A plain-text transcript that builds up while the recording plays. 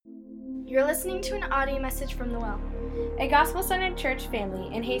You're listening to an audio message from The Well, a gospel-centered church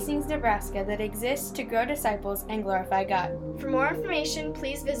family in Hastings, Nebraska that exists to grow disciples and glorify God. For more information,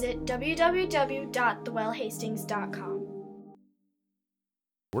 please visit www.thewellhastings.com.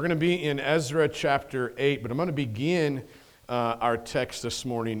 We're going to be in Ezra chapter 8, but I'm going to begin our text this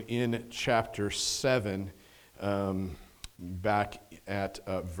morning in chapter 7, back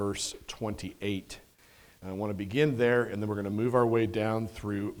at verse 28. I want to begin there, and then we're going to move our way down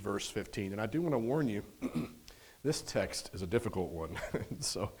through verse 15. And I do want to warn you, this text is a difficult one,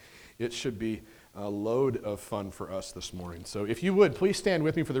 so it should be a load of fun for us this morning. So if you would, please stand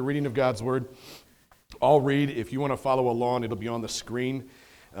with me for the reading of God's Word. I'll read. If you want to follow along, it'll be on the screen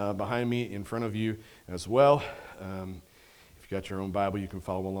behind me, in front of you as well. If you got your own Bible, you can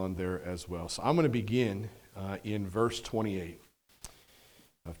follow along there as well. So I'm going to begin in verse 28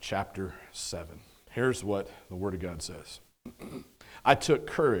 of chapter 7. Here's what the Word of God says. I took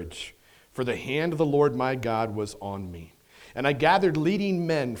courage, for the hand of the Lord my God was on me, and I gathered leading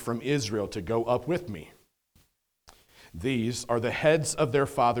men from Israel to go up with me. These are the heads of their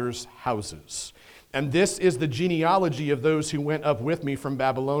fathers' houses, and this is the genealogy of those who went up with me from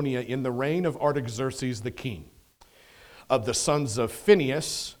Babylonia in the reign of Artaxerxes the king. Of the sons of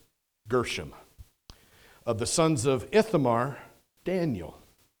Phinehas, Gershom. Of the sons of Ithamar, Daniel.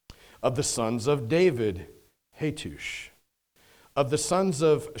 Of the sons of David, Hattush. Of the sons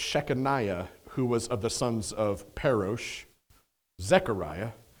of Shechaniah, who was of the sons of Parosh,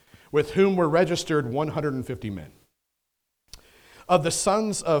 Zechariah, with whom were registered 150 men. Of the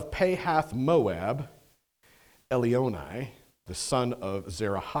sons of Pahath Moab, Elionai, the son of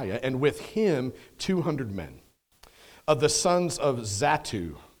Zerahiah, and with him 200 men. Of the sons of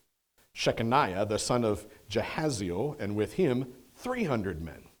Zattu, Shechaniah, the son of Jahaziel, and with him 300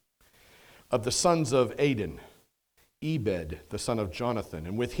 men. Of the sons of Adin, Ebed, the son of Jonathan,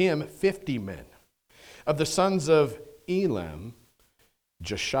 and with him 50 men. Of the sons of Elam,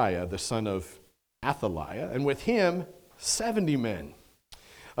 Jeshiah, the son of Athaliah, and with him 70 men.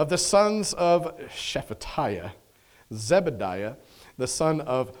 Of the sons of Shephatiah, Zebediah, the son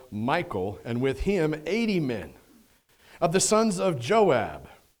of Michael, and with him 80 men. Of the sons of Joab,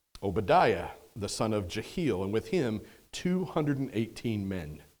 Obadiah, the son of Jehiel, and with him 218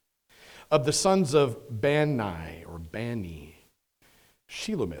 men. Of the sons of Bani,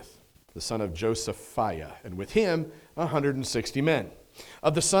 Shelomith, the son of Josephiah, and with him 160 men.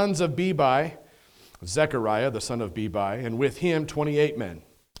 Of the sons of Bebai, Zechariah, the son of Bebai, and with him 28 men.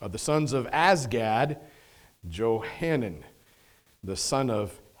 Of the sons of Azgad, Johanan, the son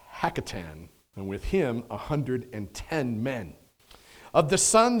of Hakatan, and with him 110 men. Of the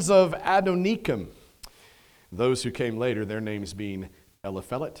sons of Adonikam, those who came later, their names being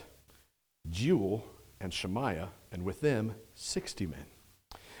Eliphelet, Jewel, and Shemaiah, and with them 60 men.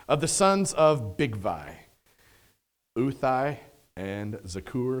 Of the sons of Bigvai, Uthai, and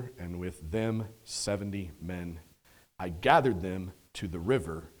Zakur, and with them 70 men. I gathered them to the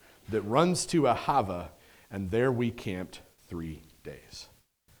river that runs to Ahava, and there we camped 3 days.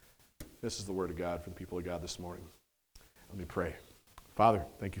 This is the word of God for the people of God this morning. Let me pray. Father,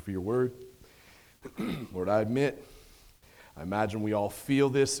 thank you for your word. Lord, I imagine we all feel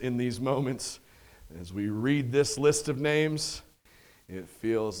this in these moments. As we read this list of names, it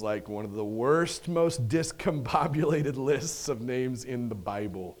feels like one of the worst, most discombobulated lists of names in the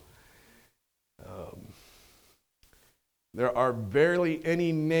Bible. There are barely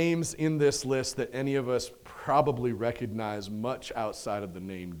any names in this list that any of us probably recognize much outside of the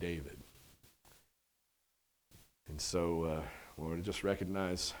name David. And so, Lord, I just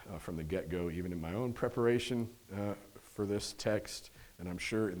recognize from the get-go, even in my own preparation for this text, and I'm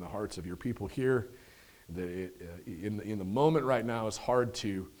sure in the hearts of your people here, that in the moment right now it's hard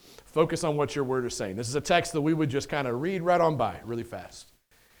to focus on what your word is saying. This is a text that we would just kind of read right on by really fast.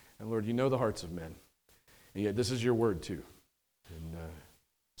 And Lord, you know the hearts of men. And yet this is your word too. And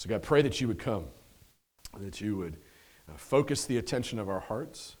so God, pray that you would come, that you would focus the attention of our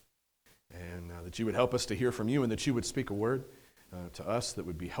hearts, and that you would help us to hear from you, and that you would speak a word to us that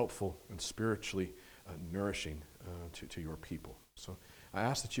would be helpful and spiritually nourishing to your people. So I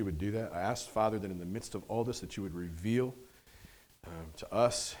ask that you would do that. I ask, Father, that in the midst of all this, that you would reveal to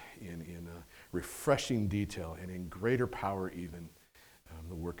us in refreshing detail and in greater power even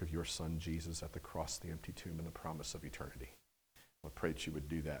the work of your Son, Jesus, at the cross, the empty tomb, and the promise of eternity. I pray that you would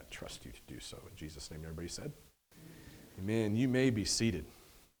do that. Trust you to do so. In Jesus' name, everybody said, amen. You may be seated.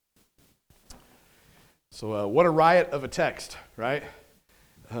 So what a riot of a text, right?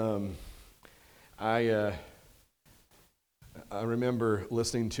 I remember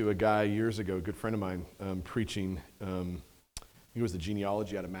listening to a guy years ago, a good friend of mine, preaching. It was the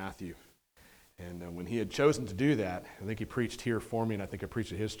genealogy out of Matthew. And when he had chosen to do that, I think he preached here for me, and I think I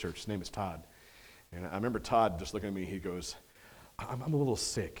preached at his church. His name is Todd. And I remember Todd just looking at me, he goes, I'm a little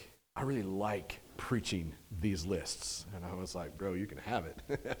sick. I really like preaching these lists. And I was like, bro, you can have it.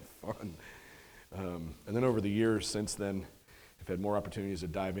 Have fun. And then over the years since then, I've had more opportunities to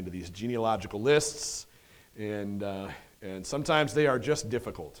dive into these genealogical lists, and sometimes they are just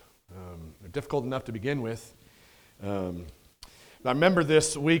difficult. They're difficult enough to begin with. I remember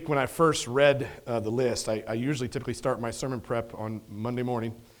this week when I first read the list. I usually typically start my sermon prep on Monday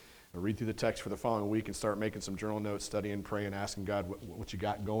morning. I read through the text for the following week and start making some journal notes, studying, praying, asking God what you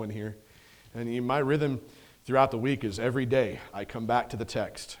got going here. And my rhythm throughout the week is every day I come back to the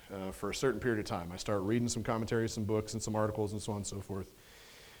text for a certain period of time. I start reading some commentaries, some books, and some articles, and so on and so forth.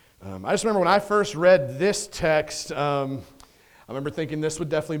 I just remember when I first read this text, I remember thinking this would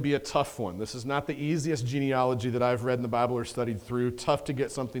definitely be a tough one. This is not the easiest genealogy that I've read in the Bible or studied through. Tough to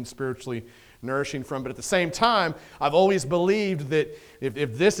get something spiritually nourishing from. But at the same time, I've always believed that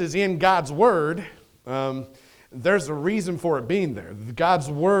if this is in God's Word, there's a reason for it being there. God's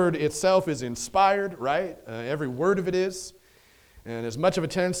Word itself is inspired, right? Every word of it is. And as much of a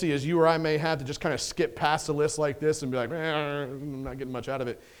tendency as you or I may have to just kind of skip past a list like this and be like, I'm not getting much out of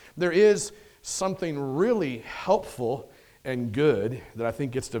it, there is something really helpful and good that I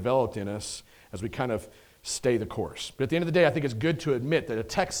think gets developed in us as we kind of stay the course. But at the end of the day, I think it's good to admit that a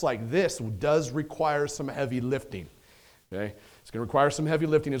text like this does require some heavy lifting. Okay? It's going to require some heavy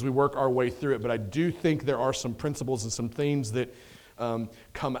lifting as we work our way through it, but I do think there are some principles and some things that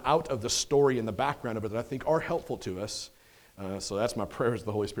come out of the story in the background of it that I think are helpful to us. So that's my prayer, is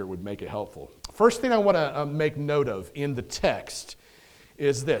the Holy Spirit would make it helpful. First thing I want to make note of in the text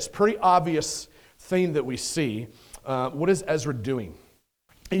is this. Pretty obvious thing that we see. What is Ezra doing?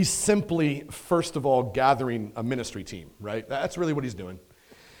 He's simply, first of all, gathering a ministry team, right? That's really what he's doing.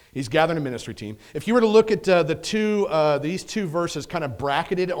 He's gathering a ministry team. If you were to look at these two verses kind of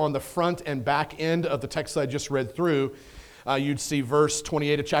bracketed on the front and back end of the text that I just read through, you'd see verse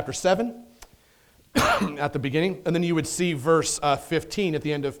 28 of chapter 7 at the beginning, and then you would see verse 15 at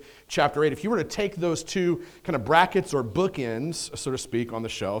the end of chapter 8. If you were to take those two kind of brackets or bookends, so to speak, on the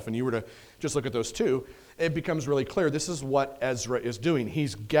shelf, and you were to just look at those two, it becomes really clear this is what Ezra is doing.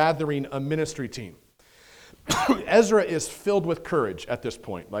 He's gathering a ministry team. Ezra is filled with courage at this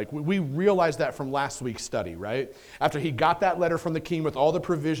point. Like, we realized that from last week's study, right? After he got that letter from the king with all the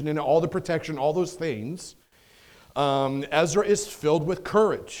provision and all the protection, all those things, Ezra is filled with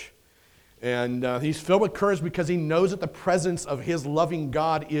courage. And he's filled with courage because he knows that the presence of his loving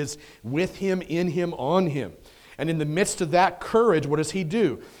God is with him, in him, on him. And in the midst of that courage, what does he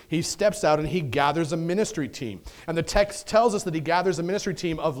do? He steps out and he gathers a ministry team. And the text tells us that he gathers a ministry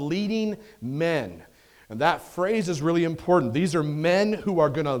team of leading men. And that phrase is really important. These are men who are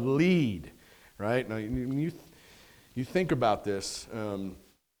going to lead, right? Now, you think about this.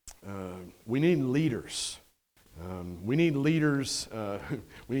 We need leaders. We need leaders.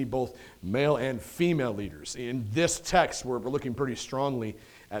 We need both male and female leaders. In this text, we're looking pretty strongly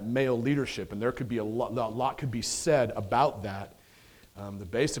at male leadership, and there could be a lot could be said about that.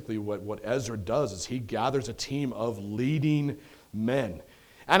 Basically, what Ezra does is he gathers a team of leading men.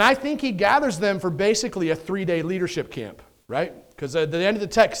 And I think he gathers them for basically a 3-day leadership camp, right? Because at the end of the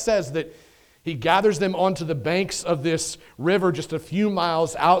text says that he gathers them onto the banks of this river just a few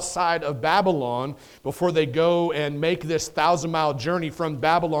miles outside of Babylon before they go and make this 1,000-mile journey from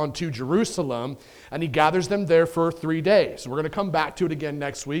Babylon to Jerusalem. And he gathers them there for 3 days. We're going to come back to it again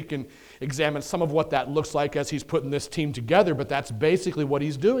next week and examine some of what that looks like as he's putting this team together. But that's basically what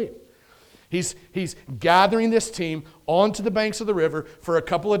he's doing. He's gathering this team onto the banks of the river for a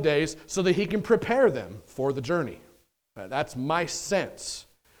couple of days so that he can prepare them for the journey. That's my sense.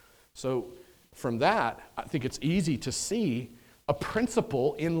 So from that, I think it's easy to see a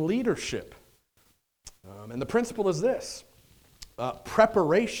principle in leadership. And the principle is this.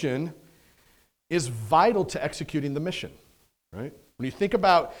 Preparation is vital to executing the mission, right? When you think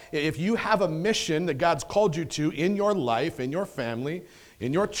about if you have a mission that God's called you to in your life, in your family,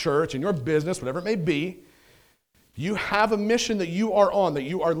 in your church, in your business, whatever it may be, you have a mission that you are on, that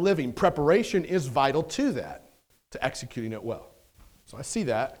you are living. Preparation is vital to that, to executing it well. So I see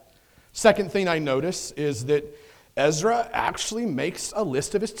that. Second thing I notice is that Ezra actually makes a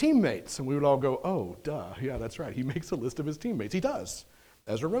list of his teammates. And we would all go, oh, duh, yeah, that's right. He makes a list of his teammates. He does.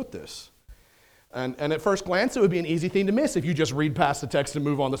 Ezra wrote this. And at first glance, it would be an easy thing to miss if you just read past the text and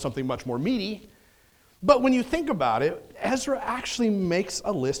move on to something much more meaty. But when you think about it, Ezra actually makes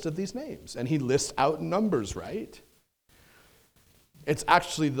a list of these names. And he lists out numbers, right? It's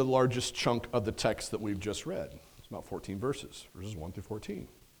actually the largest chunk of the text that we've just read. It's about 14 verses, verses 1 through 14.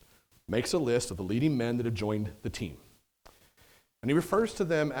 makes a list of the leading men that have joined the team. And he refers to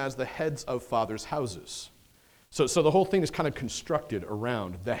them as the heads of fathers' houses. So the whole thing is kind of constructed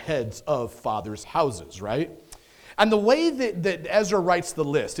around the heads of fathers' houses, right? And the way that Ezra writes the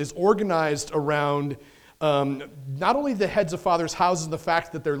list is organized around not only the heads of fathers' houses and the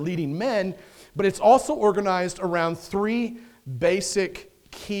fact that they're leading men, but it's also organized around three basic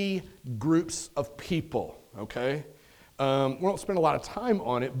key groups of people, okay? We won't spend a lot of time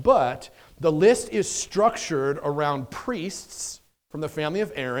on it, but the list is structured around priests from the family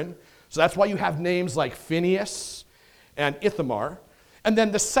of Aaron. So that's why you have names like Phinehas and Ithamar. And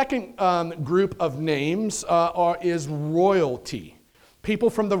then the second group of names is royalty. People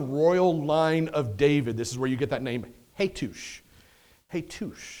from the royal line of David. This is where you get that name, Hattush.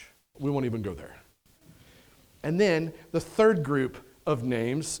 Hattush. We won't even go there. And then the third group of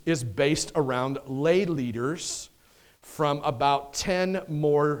names is based around lay leaders from about 10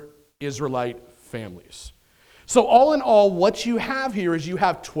 more Israelite families. So all in all, what you have here is you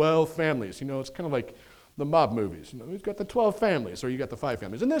have 12 families. You know, it's kind of like the mob movies. You know, he's got the 12 families, or you got the 5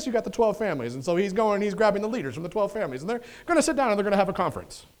 families. In this, you got the 12 families. And so he's grabbing the leaders from the 12 families. And they're going to sit down and they're going to have a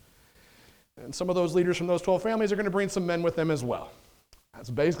conference. And some of those leaders from those 12 families are going to bring some men with them as well. That's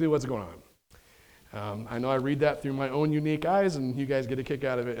basically what's going on. I know I read that through my own unique eyes, and you guys get a kick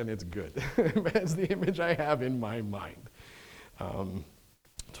out of it, and it's good. That's the image I have in my mind.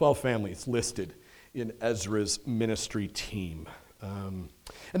 12 families listed in Ezra's ministry team. And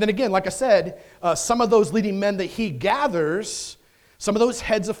then again, like I said, some of those leading men that he gathers, some of those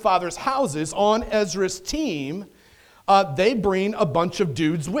heads of fathers' houses on Ezra's team, they bring a bunch of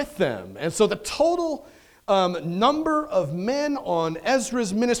dudes with them. And so the total number of men on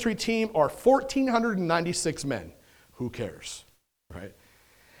Ezra's ministry team are 1,496 men. Who cares, right?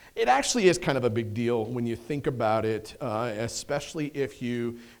 It actually is kind of a big deal when you think about it, especially if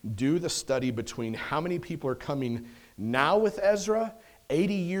you do the study between how many people are coming now with Ezra,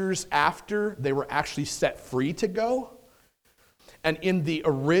 80 years after they were actually set free to go. And in the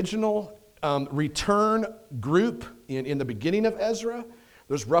original return group in the beginning of Ezra,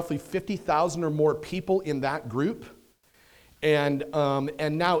 there's roughly 50,000 or more people in that group. And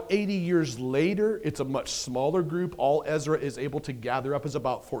now 80 years later, it's a much smaller group. All Ezra is able to gather up is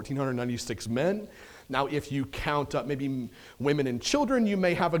about 1,496 men. Now, if you count up maybe women and children, you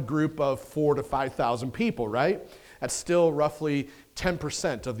may have a group of 4,000 to 5,000 people, right? That's still roughly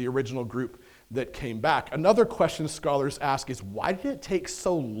 10% of the original group that came back. Another question scholars ask is, why did it take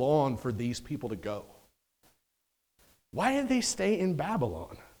so long for these people to go? Why did they stay in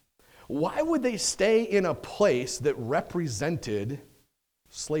Babylon? Why would they stay in a place that represented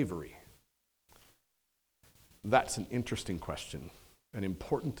slavery? That's an interesting question and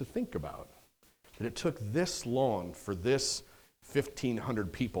important to think about. That it took this long for this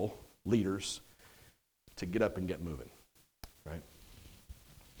 1,500 people, leaders, to get up and get moving, right?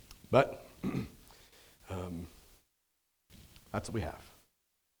 But that's what we have.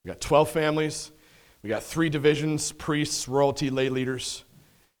 We got 12 families. We got 3 divisions, priests, royalty, lay leaders.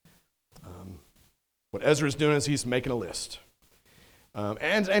 What Ezra's doing is he's making a list.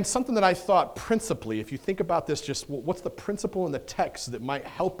 And something that I thought principally, if you think about this, just what's the principle in the text that might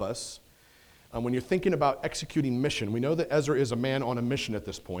help us when you're thinking about executing mission? We know that Ezra is a man on a mission at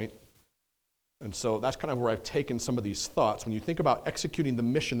this point. And so that's kind of where I've taken some of these thoughts. When you think about executing the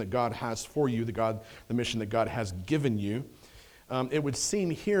mission that God has for you, the mission that God has given you, it would seem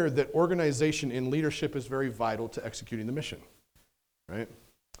here that organization in leadership is very vital to executing the mission, right?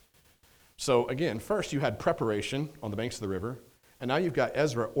 So again, first you had preparation on the banks of the river, and now you've got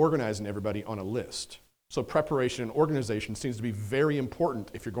Ezra organizing everybody on a list. So preparation and organization seems to be very important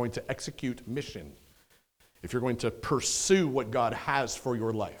if you're going to execute mission, if you're going to pursue what God has for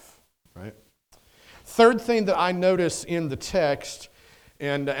your life, right? Third thing that I notice in the text,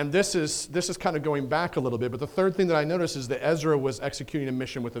 and this is kind of going back a little bit, but the third thing that I notice is that Ezra was executing a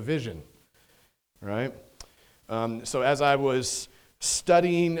mission with a vision, right? So as I was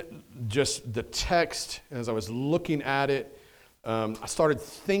studying just the text, as I was looking at it, I started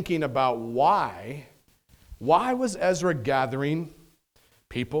thinking about why was Ezra gathering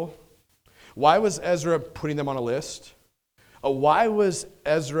people? Why was Ezra putting them on a list? Why was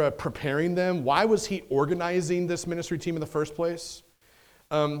Ezra preparing them? Why was he organizing this ministry team in the first place?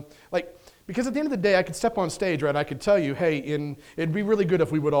 Because at the end of the day, I could step on stage, right? I could tell you, hey, it'd be really good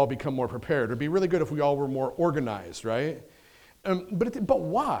if we would all become more prepared. It'd be really good if we all were more organized, right? But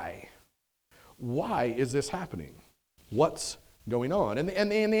why? Why is this happening? What's going on?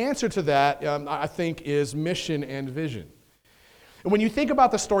 And the answer to that, I think, is mission and vision. And when you think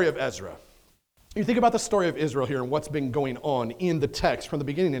about the story of Ezra, You think about the story of Israel here and what's been going on in the text from the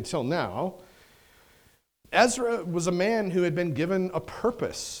beginning until now. Ezra was a man who had been given a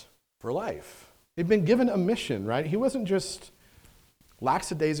purpose for life. He'd been given a mission, right? He wasn't just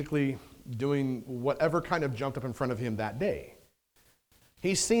lackadaisically doing whatever kind of jumped up in front of him that day.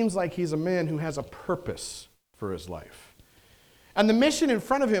 He seems like he's a man who has a purpose for his life. And the mission in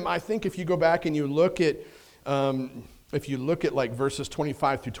front of him, I think if you go back and you look at, like verses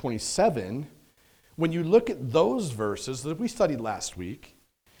 25 through 27, when you look at those verses that we studied last week,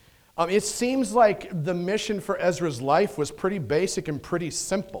 it seems like the mission for Ezra's life was pretty basic and pretty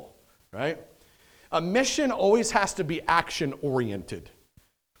simple, right? A mission always has to be action-oriented.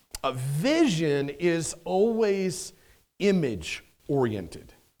 A vision is always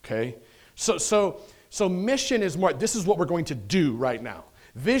image-oriented, okay? So mission is more, this is what we're going to do right now.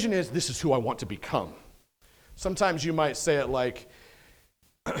 Vision is, this is who I want to become. Sometimes you might say it like,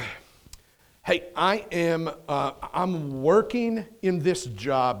 hey, I'm working in this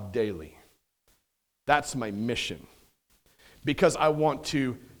job daily. That's my mission. Because I want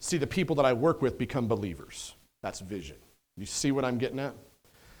to see the people that I work with become believers. That's vision. You see what I'm getting at?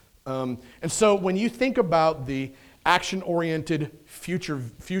 And so when you think about the action-oriented,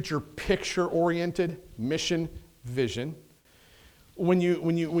 future picture-oriented mission, vision, when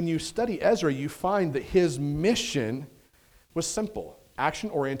you study Ezra, you find that his mission was simple.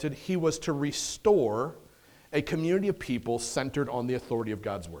 Action-oriented, he was to restore a community of people centered on the authority of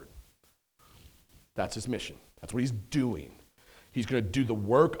God's word. That's his mission. That's what he's doing. He's going to do the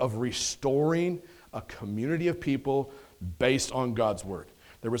work of restoring a community of people based on God's word.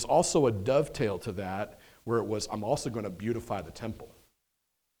 There was also a dovetail to that where it was, I'm also going to beautify the temple.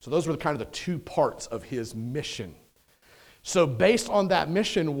 So those were kind of the two parts of his mission. So based on that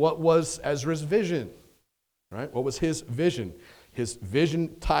mission, what was Ezra's vision? Right? What was his vision? His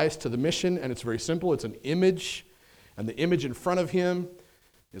vision ties to the mission, and it's very simple. It's an image, and the image in front of him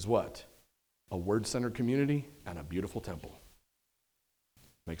is what? A word-centered community and a beautiful temple.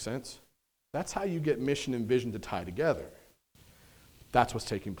 Make sense? That's how you get mission and vision to tie together. That's what's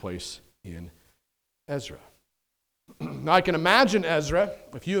taking place in Ezra. Now I can imagine Ezra,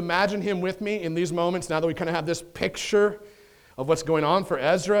 if you imagine him with me in these moments, now that we kind of have this picture of what's going on for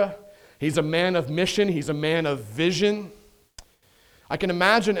Ezra, he's a man of mission, he's a man of vision. I can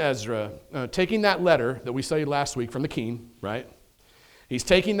imagine Ezra taking that letter that we studied last week from the king, right? He's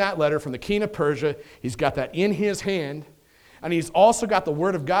taking that letter from the king of Persia, he's got that in his hand, and he's also got the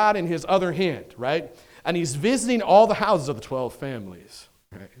word of God in his other hand, right? And he's visiting all the houses of the 12 families.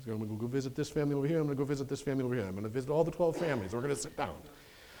 Right? He's going to go visit this family over here. I'm going to go visit this family over here. I'm going to visit all the 12 families. We're going to sit down.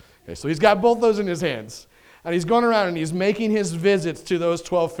 Okay, so he's got both those in his hands. And he's going around and he's making his visits to those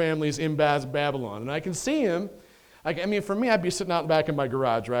 12 families in Babylon. And I can see him. For me, I'd be sitting out back in my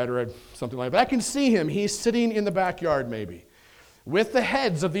garage, right, or something like that. But I can see him. He's sitting in the backyard maybe with the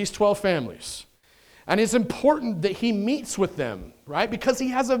heads of these 12 families. And it's important that he meets with them, right? Because he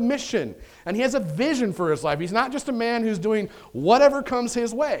has a mission and he has a vision for his life. He's not just a man who's doing whatever comes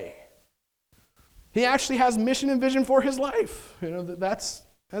his way. He actually has mission and vision for his life. That's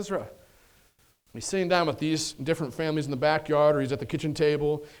Ezra. He's sitting down with these different families in the backyard, or he's at the kitchen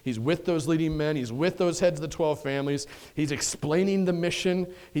table. He's with those leading men. He's with those heads of the 12 families. He's explaining the mission.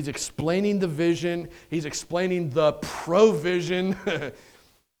 He's explaining the vision. He's explaining the provision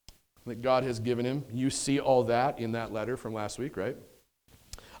that God has given him. You see all that in that letter from last week, right?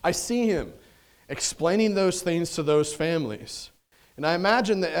 I see him explaining those things to those families. And I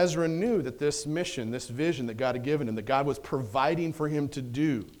imagine that Ezra knew that this mission, this vision that God had given him, that God was providing for him to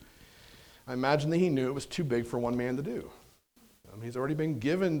do, I imagine that he knew it was too big for one man to do. He's already been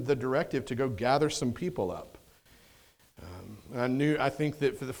given the directive to go gather some people up. I think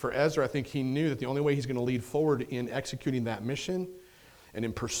that for Ezra, I think he knew that the only way he's going to lead forward in executing that mission and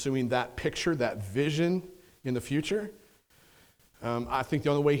in pursuing that picture, that vision in the future, I think the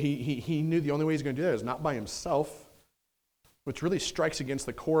only way he knew the only way he's going to do that is not by himself, which really strikes against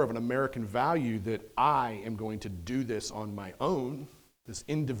the core of an American value that I am going to do this on my own, this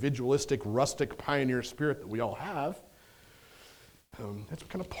individualistic, rustic pioneer spirit that we all have. That's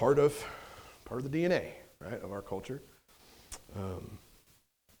kind of part of the DNA, right, of our culture.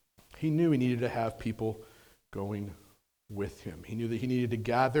 He knew he needed to have people going with him. He knew that he needed to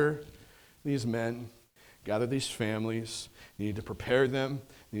gather these men, gather these families, he needed to prepare them,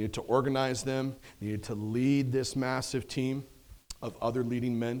 he needed to organize them, he needed to lead this massive team of other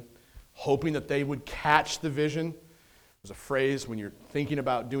leading men, hoping that they would catch the vision. There's a phrase when you're thinking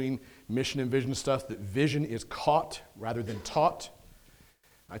about doing mission and vision stuff, that vision is caught rather than taught.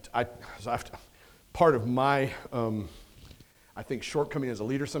 Part of my, I think, shortcoming as a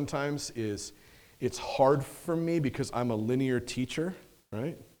leader sometimes is it's hard for me because I'm a linear teacher,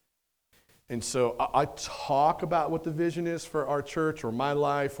 right? And so I talk about what the vision is for our church or my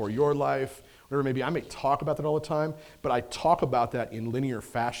life or your life, whatever it may be. I may talk about that all the time, but I talk about that in linear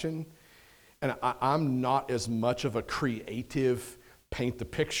fashion. And I'm not as much of a creative paint the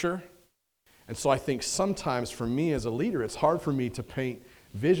picture. And so I think sometimes for me as a leader, it's hard for me to paint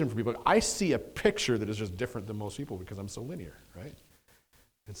vision for people. I see a picture that is just different than most people because I'm so linear, right?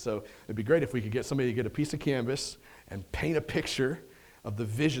 And so it'd be great if we could get somebody to get a piece of canvas and paint a picture of the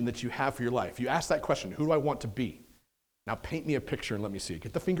vision that you have for your life. You ask that question, who do I want to be? Now paint me a picture and let me see it.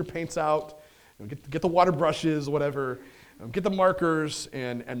 Get the finger paints out, get the water brushes, whatever, get the markers,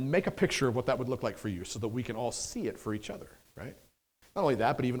 and make a picture of what that would look like for you so that we can all see it for each other, right? Not only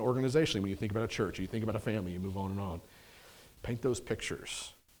that, but even organizationally, when you think about a church, you think about a family, you move on and on. Paint those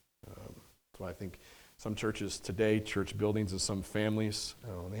pictures. That's why I think some churches today, church buildings and some families,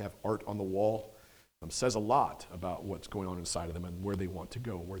 they have art on the wall. Says a lot about what's going on inside of them and where they want to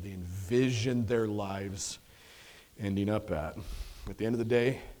go, where they envision their lives ending up at. At the end of the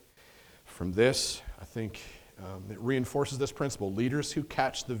day, from this, I think it reinforces this principle. Leaders who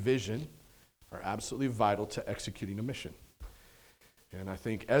catch the vision are absolutely vital to executing a mission. And I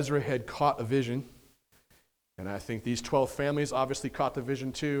think Ezra had caught a vision, and I think these 12 families obviously caught the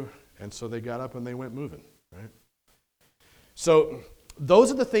vision too, and so they got up and they went moving, right? So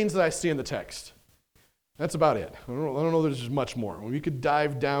those are the things that I see in the text. That's about it. I don't know that there's much more. We could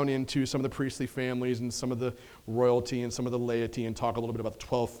dive down into some of the priestly families and some of the royalty and some of the laity and talk a little bit about the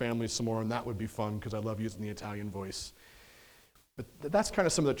 12 families some more, and that would be fun because I love using the Italian voice. But that's kind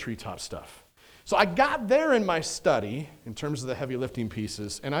of some of the treetop stuff. So I got there in my study in terms of the heavy lifting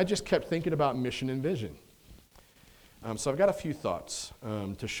pieces, and I just kept thinking about mission and vision. So I've got a few thoughts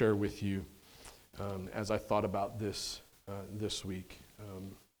to share with you as I thought about this week.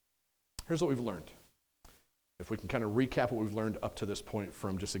 Here's what we've learned. If we can kind of recap what we've learned up to this point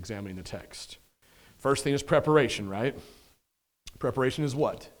from just examining the text. First thing is preparation, right? Preparation is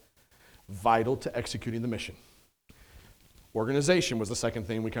what? Vital to executing the mission. Organization was the second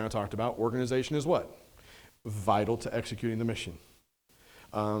thing we kind of talked about. Organization is what? Vital to executing the mission.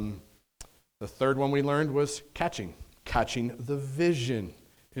 The third one we learned was catching. Catching the vision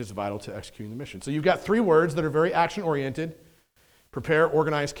is vital to executing the mission. So you've got three words that are very action-oriented. Prepare,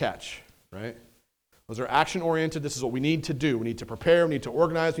 organize, catch, right? Those are action-oriented. This is what we need to do. We need to prepare, we need to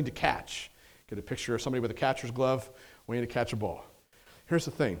organize, we need to catch. Get a picture of somebody with a catcher's glove waiting to catch a ball. Here's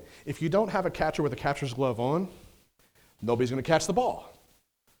the thing. If you don't have a catcher with a catcher's glove on, nobody's going to catch the ball.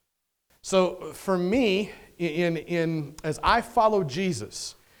 So for me, as I follow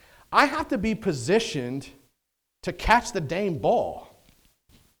Jesus, I have to be positioned to catch the dang ball.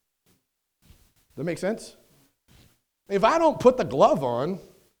 Does that make sense? If I don't put the glove on,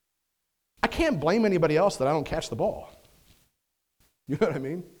 I can't blame anybody else that I don't catch the ball. You know what I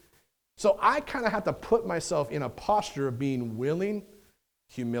mean? So I kind of have to put myself in a posture of being willing,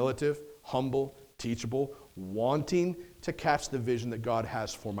 humiliative, humble, teachable, wanting to catch the vision that God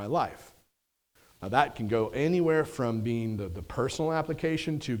has for my life. Now that can go anywhere from being the personal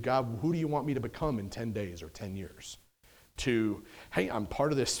application to, God, who do you want me to become in 10 days or 10 years? To, hey, I'm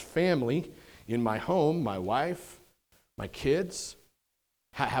part of this family in my home, my wife, my kids.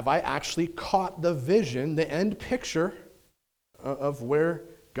 Have I actually caught the vision, the end picture of where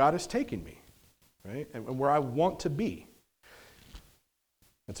God is taking me, right? And where I want to be.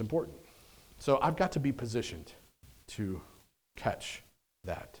 That's important. So I've got to be positioned to catch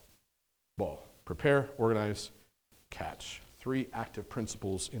that ball. Prepare, organize, catch. Three active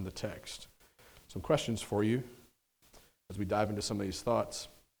principles in the text. Some questions for you as we dive into some of these thoughts.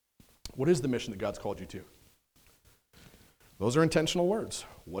 What is the mission that God's called you to? Those are intentional words.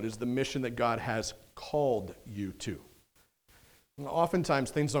 What is the mission that God has called you to? Oftentimes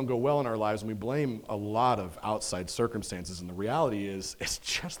things don't go well in our lives and we blame a lot of outside circumstances, and the reality is it's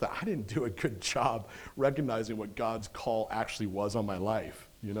just that I didn't do a good job recognizing what God's call actually was on my life,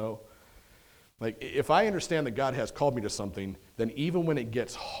 you know? Like if I understand that God has called me to something, then even when it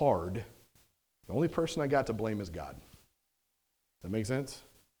gets hard, the only person I got to blame is God. Does that make sense?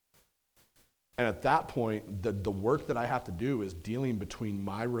 And at that point, the work that I have to do is dealing between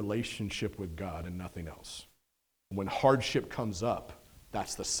my relationship with God and nothing else. When hardship comes up,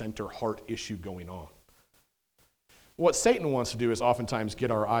 that's the center heart issue going on. What Satan wants to do is oftentimes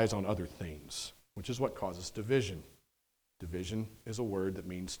get our eyes on other things, which is what causes division. Division is a word that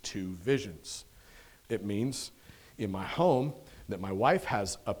means two visions. It means in my home that my wife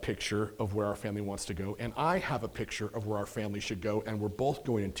has a picture of where our family wants to go, and I have a picture of where our family should go, and we're both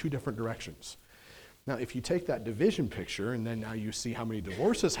going in two different directions. Now, if you take that division picture, and then now you see how many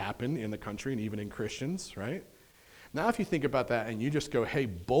divorces happen in the country and even in Christians, right? Now, if you think about that and you just go, hey,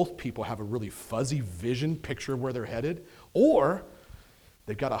 both people have a really fuzzy vision picture of where they're headed, or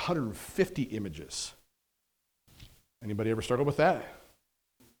they've got 150 images. Anybody ever struggle with that?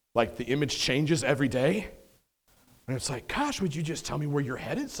 Like the image changes every day? And it's like, gosh, would you just tell me where you're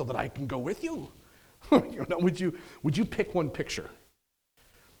headed so that I can go with you? Would you pick one picture?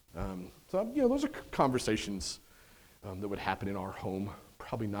 Those are conversations that would happen in our home.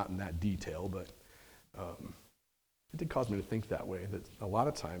 Probably not in that detail, but it did cause me to think that way, that a lot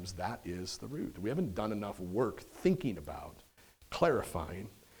of times that is the root. We haven't done enough work thinking about, clarifying,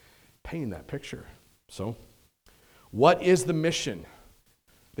 painting that picture. So, what is the mission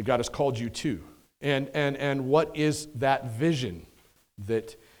that God has called you to? And what is that vision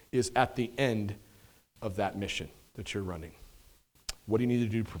that is at the end of that mission that you're running? What do you need to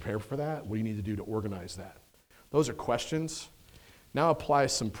do to prepare for that? What do you need to do to organize that? Those are questions. Now apply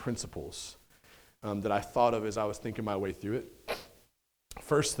some principles that I thought of as I was thinking my way through it.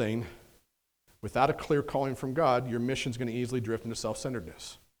 First thing, without a clear calling from God, your mission's going to easily drift into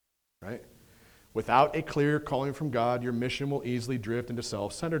self-centeredness, right? Without a clear calling from God, your mission will easily drift into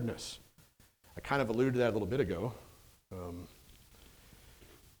self-centeredness. I kind of alluded to that a little bit ago.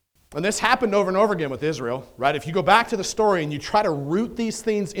 And this happened over and over again with Israel, right? If you go back to the story and you try to root these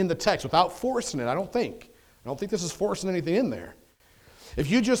things in the text without forcing it, I don't think this is forcing anything in there. If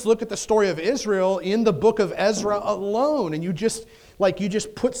you just look at the story of Israel in the book of Ezra alone, and you just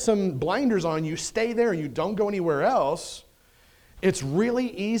put some blinders on, you stay there and you don't go anywhere else, it's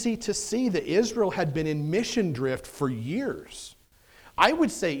really easy to see that Israel had been in mission drift for years. I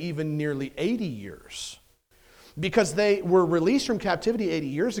would say even nearly 80 years. Because they were released from captivity 80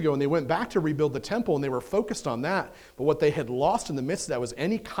 years ago, and they went back to rebuild the temple, and they were focused on that. But what they had lost in the midst of that was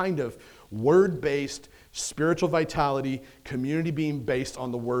any kind of word-based spiritual vitality, community being based on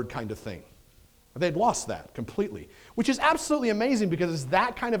the word kind of thing. They'd lost that completely, which is absolutely amazing, because it's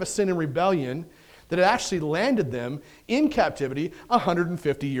that kind of a sin and rebellion that it actually landed them in captivity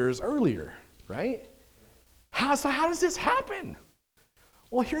 150 years earlier, right? How does this happen?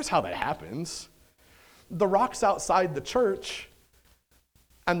 Well, here's how that happens. The rocks outside the church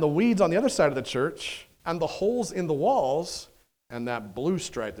and the weeds on the other side of the church and the holes in the walls and that blue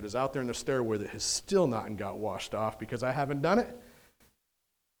stripe that is out there in the stairway that has still not got washed off because I haven't done it,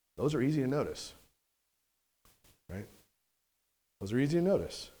 those are easy to notice, right? Those are easy to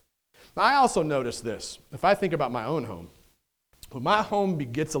notice. Now, I also notice this. If I think about my own home, when my home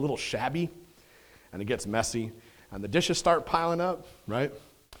gets a little shabby and it gets messy and the dishes start piling up, right,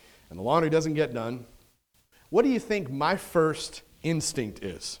 and the laundry doesn't get done, what do you think my first instinct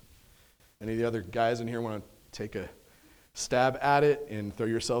is? Any of the other guys in here want to take a stab at it and throw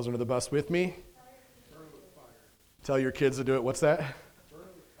yourselves under the bus with me? Burn it with fire. Tell your kids to do it. What's that?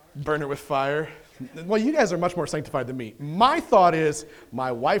 Burn it with fire. Well, you guys are much more sanctified than me. My thought is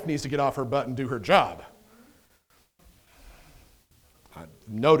my wife needs to get off her butt and do her job.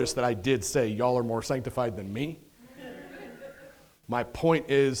 Notice that I did say y'all are more sanctified than me. My point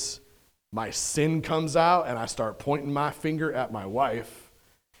is, my sin comes out and I start pointing my finger at my wife.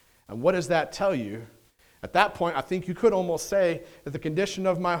 And what does that tell you? At that point, I think you could almost say that the condition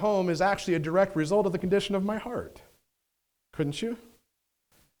of my home is actually a direct result of the condition of my heart. Couldn't you?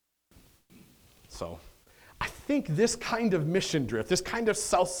 So, I think this kind of mission drift, this kind of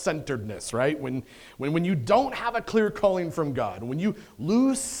self-centeredness, right? When you don't have a clear calling from God, when you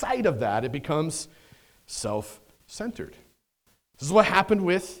lose sight of that, it becomes self-centered. This is what happened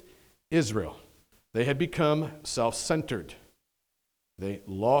with Israel. They had become self-centered. They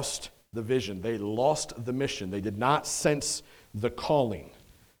lost the vision. They lost the mission. They did not sense the calling.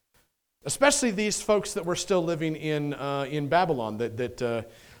 Especially these folks that were still living in Babylon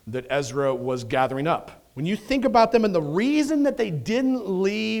that Ezra was gathering up. When you think about them and the reason that they didn't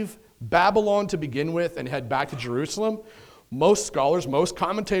leave Babylon to begin with and head back to Jerusalem, most scholars, most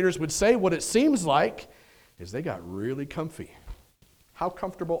commentators would say what it seems like is they got really comfy. How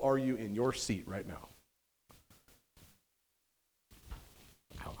comfortable are you in your seat right now?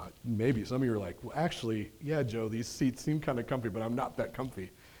 Maybe some of you are like, well, actually, yeah, Joe, these seats seem kind of comfy, but I'm not that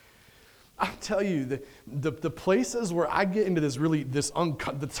comfy. I'll tell you, the places where I get into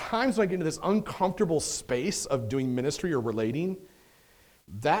the times when I get into this uncomfortable space of doing ministry or relating,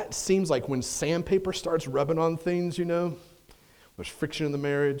 that seems like when sandpaper starts rubbing on things, there's friction in the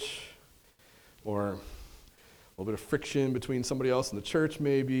marriage, or a little bit of friction between somebody else in the church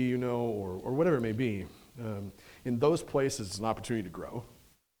maybe, or whatever it may be. In those places, it's an opportunity to grow,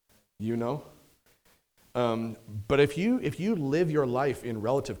 But if you live your life in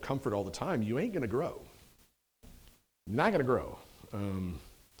relative comfort all the time, you ain't going to grow. You're not going to grow.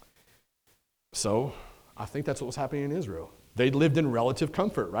 So I think that's what was happening in Israel. They lived in relative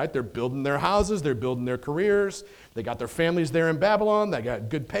comfort, right? They're building their houses. They're building their careers. They got their families there in Babylon. They got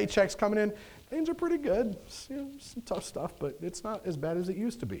good paychecks coming in. Things are pretty good. Some tough stuff, but it's not as bad as it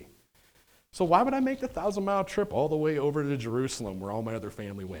used to be. So why would I make the 1,000-mile trip all the way over to Jerusalem where all my other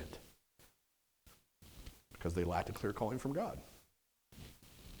family went? Because they lacked a clear calling from God.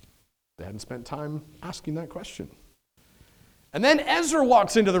 They hadn't spent time asking that question. And then Ezra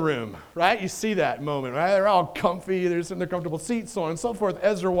walks into the room, right? You see that moment, right? They're all comfy. They're sitting in their comfortable seats, so on and so forth.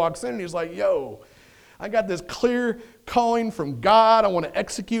 Ezra walks in and he's like, yo, I got this clear calling from God. I want to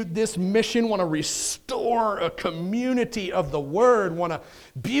execute this mission, want to restore a community of the word, want to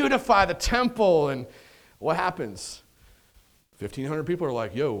beautify the temple. And what happens? 1,500 people are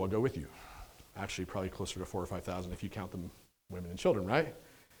like, yo, I'll go with you. Actually, probably closer to 4,000 or 5,000 if you count them women and children, right?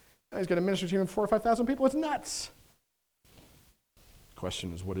 Now he's got a ministry team of 4,000 or 5,000 people. It's nuts.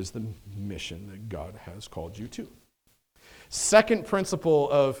 Question is, what is the mission that God has called you to? Second principle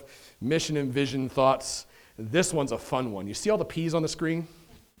of mission and vision thoughts. This one's a fun one. You see all the P's on the screen?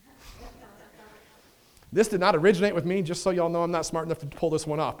 This did not originate with me, just so y'all know I'm not smart enough to pull this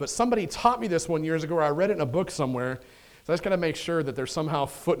one off. But somebody taught me this one years ago, or I read it in a book somewhere. So I just got to make sure that there's somehow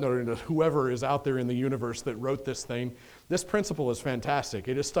footnoted into whoever is out there in the universe that wrote this thing. This principle is fantastic.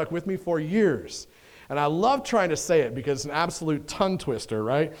 It has stuck with me for years. And I love trying to say it because it's an absolute tongue twister,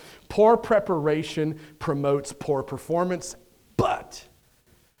 right? Poor preparation promotes poor performance, but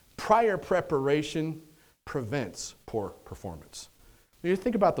prior preparation prevents poor performance. You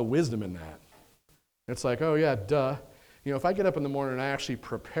think about the wisdom in that. It's like, oh yeah, duh. If I get up in the morning and I actually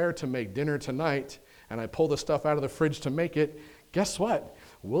prepare to make dinner tonight and I pull the stuff out of the fridge to make it, guess what?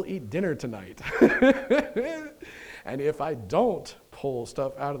 We'll eat dinner tonight. And if I don't pull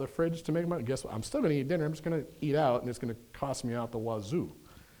stuff out of the fridge to make my, guess what? I'm still going to eat dinner. I'm just going to eat out, and it's going to cost me out the wazoo,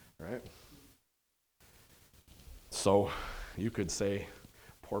 right? So you could say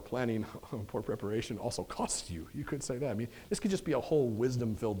poor planning, poor preparation also costs you. You could say that. I mean, this could just be a whole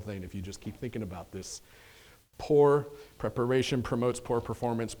wisdom-filled thing if you just keep thinking about this. Poor preparation promotes poor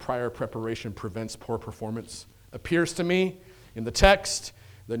performance. Prior preparation prevents poor performance. Appears to me in the text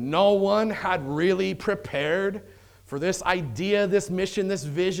that no one had really prepared for this idea, this mission, this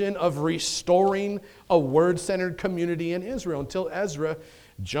vision of restoring a word-centered community in Israel until Ezra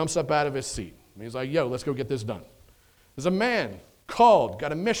jumps up out of his seat. And he's like, yo, let's go get this done. There's a man called,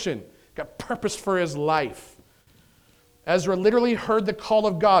 got a mission, got purpose for his life. Ezra literally heard the call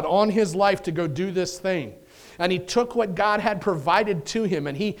of God on his life to go do this thing. And he took what God had provided to him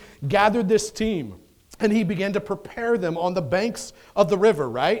and he gathered this team. And he began to prepare them on the banks of the river,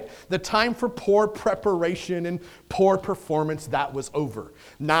 right? The time for poor preparation and poor performance, that was over.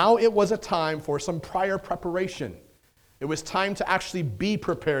 Now it was a time for some prior preparation. It was time to actually be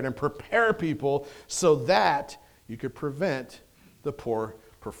prepared and prepare people so that you could prevent the poor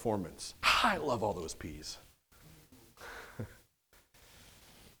performance. I love all those P's.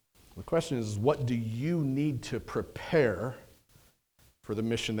 The question is, what do you need to prepare for the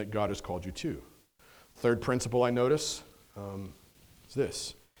mission that God has called you to? Third principle I notice is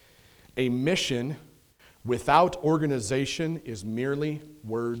this. A mission without organization is merely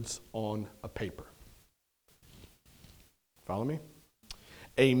words on a paper. Follow me?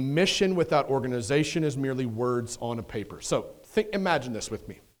 A mission without organization is merely words on a paper. So imagine this with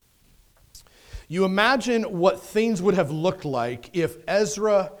me. You imagine what things would have looked like if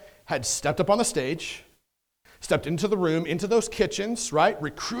Ezra had stepped up on the stage, stepped into the room, into those kitchens, right?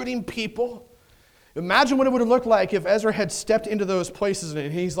 Recruiting people. Imagine what it would have looked like if Ezra had stepped into those places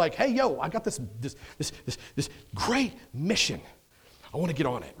and he's like, hey, yo, I got this great mission. I want to get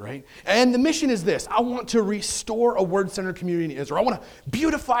on it, right? And the mission is this. I want to restore a word-centered community in Israel. I want to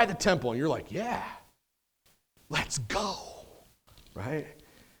beautify the temple. And you're like, yeah, let's go, right?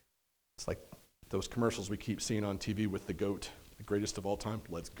 It's like those commercials we keep seeing on TV with the goat, the greatest of all time.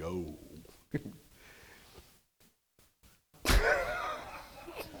 Let's go.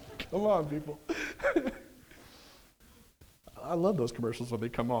 Come on, people. I love those commercials when they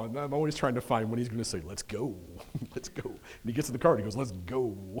come on. I'm always trying to find when he's going to say, let's go, let's go. And he gets in the car and he goes, let's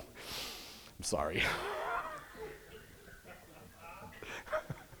go. I'm sorry.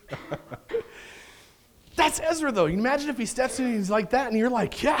 That's Ezra, though. You imagine if he steps in and he's like that and you're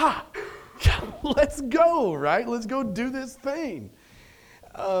like, yeah, let's go, right? Let's go do this thing.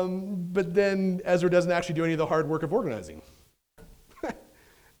 But then Ezra doesn't actually do any of the hard work of organizing.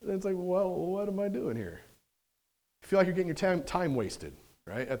 And it's like, well, what am I doing here? I feel like you're getting your time wasted,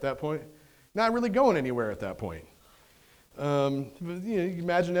 right, at that point. not really going anywhere at that point. You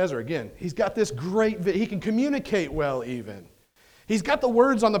imagine Ezra again. He's got this great, he can communicate well even. He's got the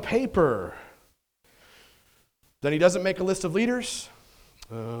words on the paper. Then he doesn't make a list of leaders.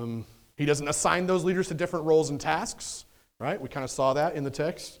 He doesn't assign those leaders to different roles and tasks, right? We kind of saw that in the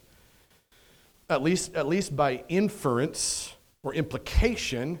text. At least by inference or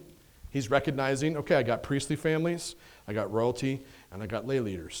implication, he's recognizing, okay, I got priestly families, I got royalty, and I got lay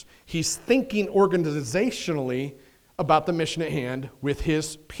leaders. He's thinking organizationally about the mission at hand with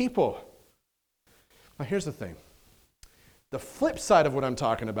his people. Now here's the thing. The flip side of what I'm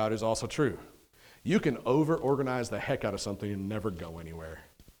talking about is also true. You can over-organize the heck out of something and never go anywhere.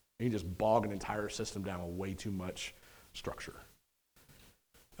 You can just bog an entire system down with way too much structure.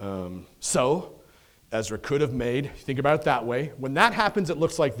 So Ezra could have made, think about it that way. When that happens, it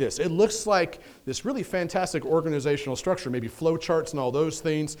looks like this. It looks like this really fantastic organizational structure, maybe flow charts and all those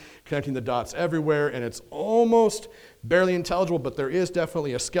things, connecting the dots everywhere, and it's almost barely intelligible, but there is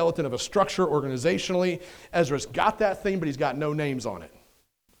definitely a skeleton of a structure organizationally. Ezra's got that thing, but he's got no names on it.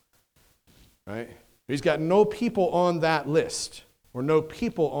 Right? He's got no people on that list, or no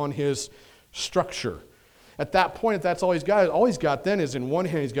people on his structure. At that point, if that's all he's got then is, in one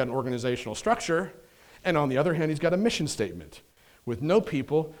hand, he's got an organizational structure, and on the other hand, he's got a mission statement with no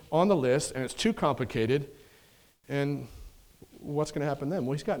people on the list, and it's too complicated. And what's going to happen then?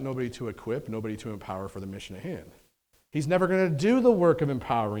 Well, he's got nobody to equip, nobody to empower for the mission at hand. He's never going to do the work of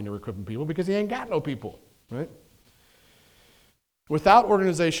empowering or equipping people because he ain't got no people, right? Without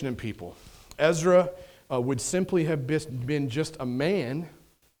organization and people, Ezra would simply have been just a man,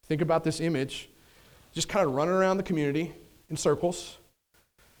 think about this image, just kind of running around the community in circles.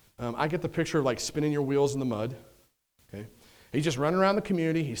 I get the picture of like spinning your wheels in the mud. Okay, he's just running around the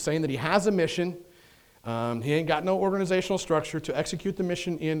community. He's saying that he has a mission. He ain't got no organizational structure to execute the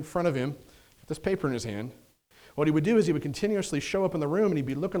mission in front of him. With this paper in his hand. What he would do is he would continuously show up in the room and he'd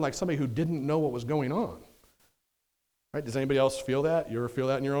be looking like somebody who didn't know what was going on. Right? Does anybody else feel that? You ever feel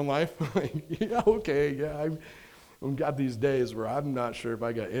that in your own life? Yeah, okay, yeah. I've got these days where I'm not sure if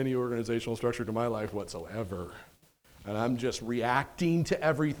I got any organizational structure to my life whatsoever. And I'm just reacting to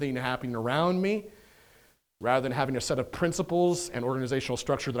everything happening around me rather than having a set of principles and organizational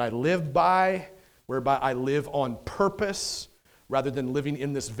structure that I live by, whereby I live on purpose rather than living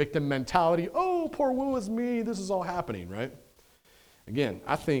in this victim mentality. Oh, poor woe is me. This is all happening, right? Again,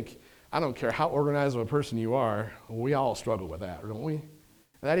 I don't care how organized of a person you are, we all struggle with that, don't we? And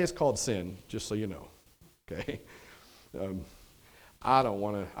that is called sin, just so you know, okay? I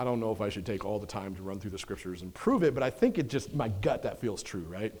don't know if I should take all the time to run through the scriptures and prove it, but I think it just, my gut, that feels true,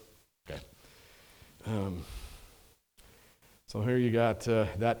 right? Okay. So here you got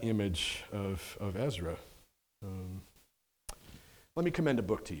that image of Ezra. Let me commend a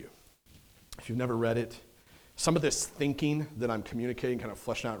book to you. If you've never read it, some of this thinking that I'm communicating, kind of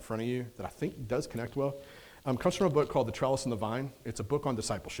fleshing out in front of you, that I think does connect well, comes from a book called The Trellis and the Vine. It's a book on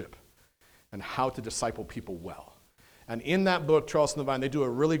discipleship and how to disciple people well. And in that book, Trellis and the Vine, they do a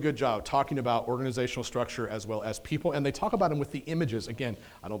really good job talking about organizational structure as well as people, and they talk about them with the images. Again,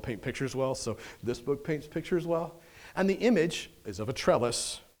 I don't paint pictures well, so this book paints pictures well. And the image is of a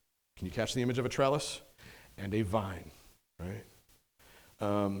trellis. Can you catch the image of a trellis? And a vine, right?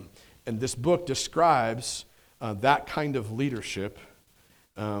 And this book describes that kind of leadership,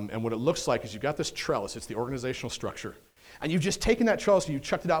 and what it looks like is you've got this trellis, it's the organizational structure, and you've just taken that trellis and you've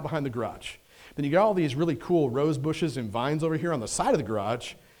chucked it out behind the garage. Then you got all these really cool rose bushes and vines over here on the side of the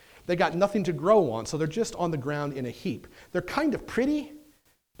garage. They got nothing to grow on, so they're just on the ground in a heap. They're kind of pretty,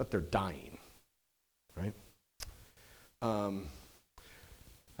 but they're dying, right?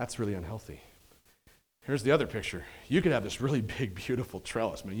 That's really unhealthy. Here's the other picture. You could have this really big, beautiful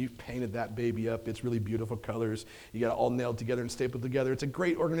trellis. Man, you've painted that baby up. It's really beautiful colors. You got it all nailed together and stapled together. It's a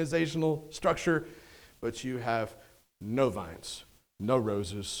great organizational structure, but you have no vines, no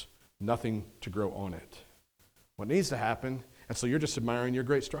roses, nothing to grow on it. What needs to happen, and so you're just admiring your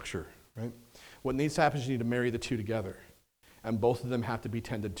great structure, right? What needs to happen is you need to marry the two together, and both of them have to be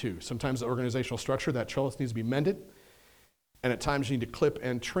tended to. Sometimes the organizational structure, that trellis needs to be mended, and at times you need to clip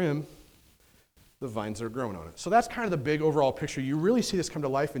and trim the vines that are growing on it. So that's kind of the big overall picture. You really see this come to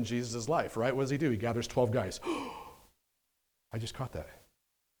life in Jesus' life, right? What does he do? He gathers 12 guys. I just caught that.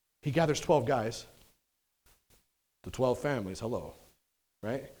 He gathers 12 guys, the 12 families, hello,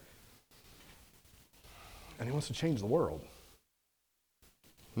 right? And he wants to change the world.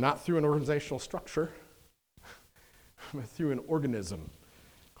 Not through an organizational structure, but through an organism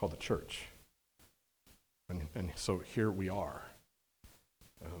called the church. And so here we are.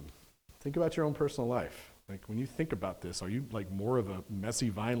 Think about your own personal life. Like, when you think about this, are you like more of a messy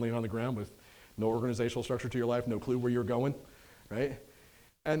vine laying on the ground with no organizational structure to your life, no clue where you're going, right?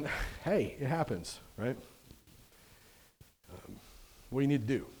 And hey, it happens, right? What do you need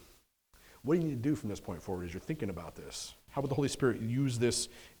to do? What do you need to do from this point forward as you're thinking about this? How would the Holy Spirit use this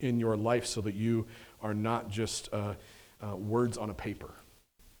in your life so that you are not just words on a paper?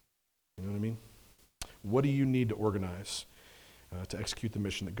 You know what I mean? What do you need to organize to execute the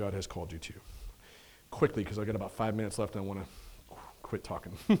mission that God has called you to? Quickly, because I've got about 5 minutes left and I want to quit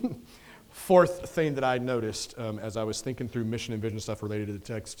talking. Fourth thing that I noticed as I was thinking through mission and vision stuff related to the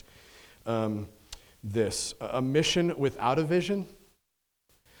text, a mission without a vision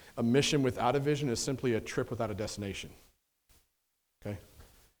is simply a trip without a destination. Okay?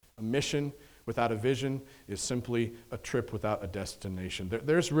 A mission without a vision is simply a trip without a destination.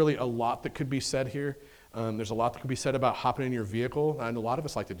 There's really a lot that could be said here. There's a lot that could be said about hopping in your vehicle, and a lot of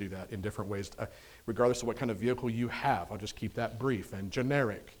us like to do that in different ways, regardless of what kind of vehicle you have. I'll just keep that brief and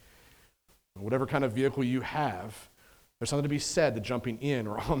generic. Whatever kind of vehicle you have, there's something to be said to jumping in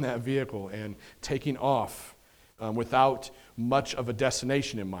or on that vehicle and taking off without much of a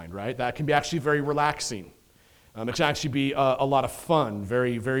destination in mind, right? That can be actually very relaxing. It can actually be a lot of fun,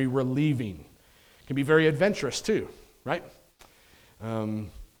 very, very relieving. It can be very adventurous too, right?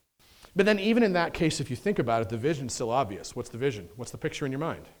 But then even in that case, if you think about it, the vision's still obvious. What's the vision? What's the picture in your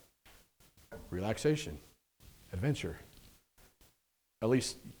mind? Relaxation, adventure. At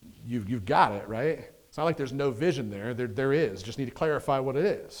least you've got it, right? It's not like there's no vision there. There is. Just need to clarify what it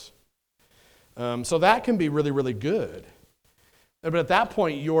is. So that can be really, really good. But at that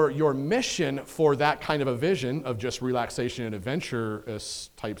point, your mission for that kind of a vision of just relaxation and adventure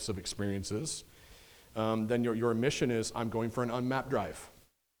types of experiences, then your mission is, I'm going for an unmapped drive.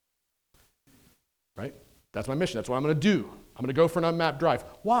 Right? That's my mission. That's what I'm going to do. I'm going to go for an unmapped drive.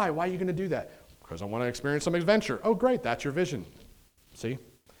 Why? Why are you going to do that? Because I want to experience some adventure. Oh, great. That's your vision. See?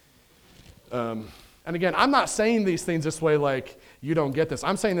 And again, I'm not saying these things this way like you don't get this.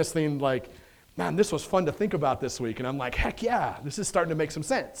 I'm saying this thing like, man, this was fun to think about this week. And I'm like, heck yeah, this is starting to make some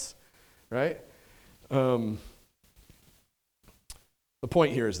sense. Right? The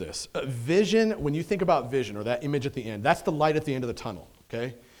point here is this. Vision, when you think about vision or that image at the end, that's the light at the end of the tunnel.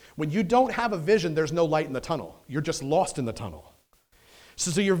 Okay? When you don't have a vision, there's no light in the tunnel. You're just lost in the tunnel.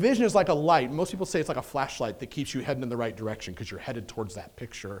 So your vision is like a light. Most people say it's like a flashlight that keeps you heading in the right direction because you're headed towards that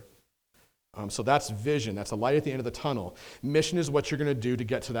picture. So that's vision. That's a light at the end of the tunnel. Mission is what you're going to do to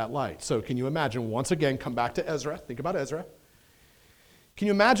get to that light. So can you imagine, once again, come back to Ezra. Think about Ezra. Can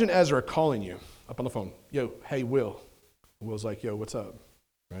you imagine Ezra calling you up on the phone? Yo, hey, Will. Will's like, yo, what's up?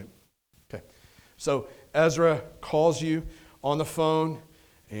 Right? Okay. So Ezra calls you on the phone.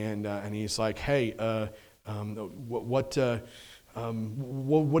 And he's like, hey, what do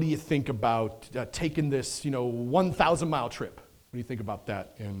you think about taking this, 1,000-mile trip? What do you think about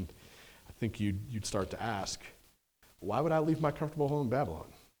that? And I think you'd start to ask, why would I leave my comfortable home in Babylon?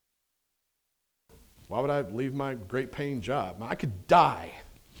 Why would I leave my great-paying job? I could die,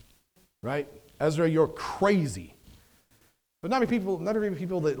 right? Ezra, you're crazy. But not many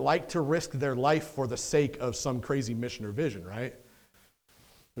people that like to risk their life for the sake of some crazy mission or vision, right?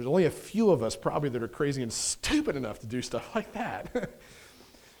 There's only a few of us probably that are crazy and stupid enough to do stuff like that.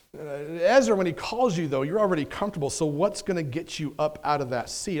 Ezra, when he calls you, though, you're already comfortable, so what's going to get you up out of that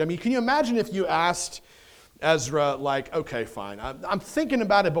seat? I mean, can you imagine if you asked Ezra, like, okay, fine, I'm thinking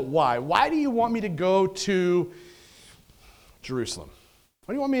about it, but why? Why do you want me to go to Jerusalem?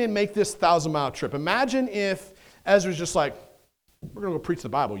 Why do you want me to make this 1,000-mile trip? Imagine if Ezra's just like, we're going to go preach the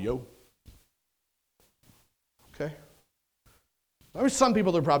Bible, yo. Okay? There's some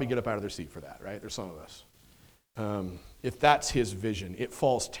people that would probably get up out of their seat for that, right? There's some of us. If that's his vision, it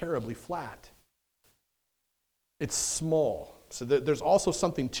falls terribly flat. It's small. So there's also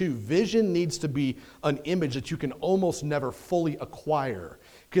something too. Vision needs to be an image that you can almost never fully acquire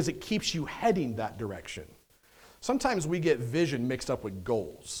because it keeps you heading that direction. Sometimes we get vision mixed up with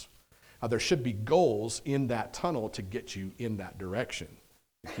goals. There should be goals in that tunnel to get you in that direction.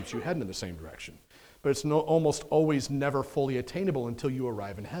 It keeps you heading in the same direction. But it's almost always never fully attainable until you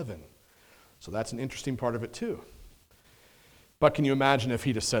arrive in heaven. So that's an interesting part of it too. But can you imagine if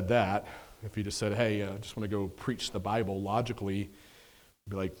he'd have said that? If he'd have said, hey, I just want to go preach the Bible, logically,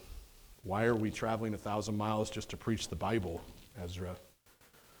 be like, why are we traveling 1,000 miles just to preach the Bible, Ezra?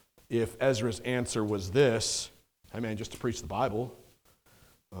 If Ezra's answer was this, hey man, just to preach the Bible,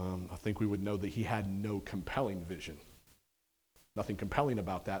 I think we would know that he had no compelling vision. Nothing compelling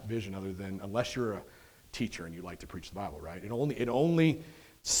about that vision other than, unless you're a teacher and you like to preach the Bible, right? It only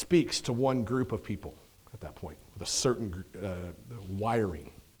speaks to one group of people at that point with a certain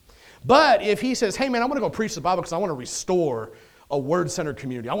wiring. But if he says, hey man, I want to go preach the Bible because I want to restore a word-centered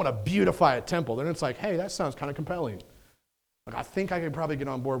community, I want to beautify a temple, then it's like, hey, that sounds kind of compelling. Like, I think I could probably get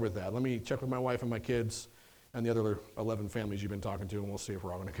on board with that. Let me check with my wife and my kids and the other 11 families you've been talking to, and we'll see if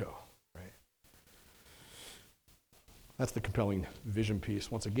we're all going to go. Right? That's the compelling vision piece.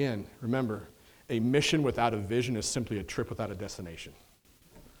 Once again, remember, a mission without a vision is simply a trip without a destination.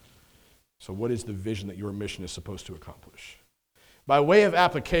 So what is the vision that your mission is supposed to accomplish? By way of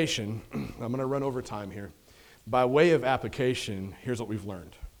application, I'm going to run over time here. By way of application, here's what we've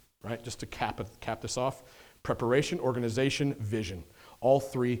learned, right? Just to cap this off. Preparation, organization, vision. All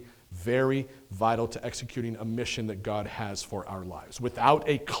three very vital to executing a mission that God has for our lives. Without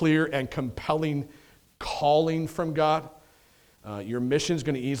a clear and compelling calling from God, your mission is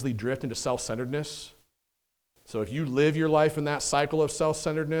going to easily drift into self-centeredness. So if you live your life in that cycle of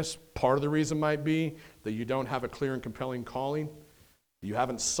self-centeredness, part of the reason might be that you don't have a clear and compelling calling. You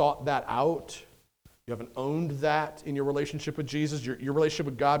haven't sought that out. You haven't owned that in your relationship with Jesus. Your relationship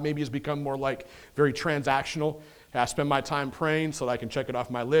with God maybe has become more like very transactional. I spend my time praying so that I can check it off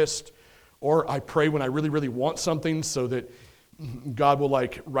my list. Or I pray when I really, really want something so that God will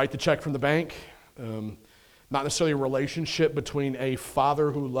like write the check from the bank. Not necessarily a relationship between a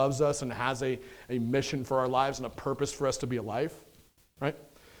father who loves us and has a mission for our lives and a purpose for us to be alive, right?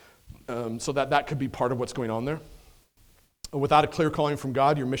 So that could be part of what's going on there. Without a clear calling from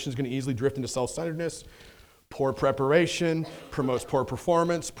God, your mission is going to easily drift into self-centeredness. Poor preparation promotes poor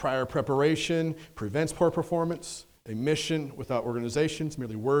performance. Prior preparation prevents poor performance. A mission without organization is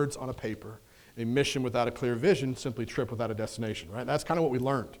merely words on a paper. A mission without a clear vision, simply trip without a destination, right? That's kind of what we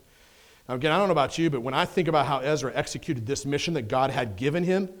learned. Now, again, I don't know about you, but when I think about how Ezra executed this mission that God had given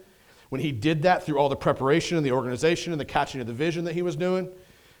him, when he did that through all the preparation and the organization and the catching of the vision that he was doing,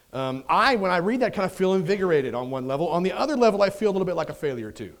 when I read that, kind of feel invigorated on one level. On the other level, I feel a little bit like a failure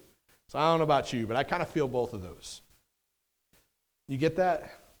too. So I don't know about you, but I kind of feel both of those. You get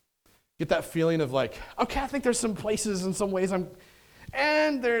that? Get that feeling of like, okay, I think there's some places and some ways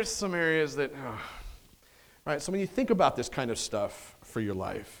and there's some areas that, right? So when you think about this kind of stuff for your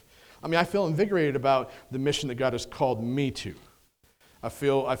life, I feel invigorated about the mission that God has called me to. I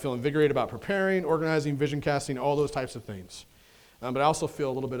feel invigorated about preparing, organizing, vision casting, all those types of things. But I also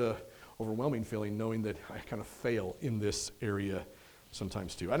feel a little bit of overwhelming feeling knowing that I kind of fail in this area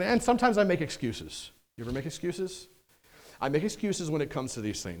sometimes too. And sometimes I make excuses. You ever make excuses? I make excuses when it comes to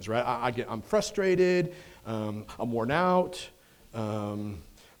these things, right? I'm frustrated. I'm worn out.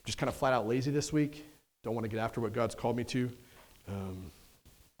 Just kind of flat out lazy this week. Don't want to get after what God's called me to.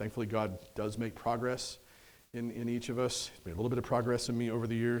 Thankfully, God does make progress in each of us. He's made a little bit of progress in me over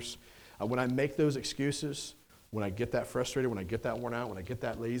the years. When I make those excuses, when I get that frustrated, when I get that worn out, when I get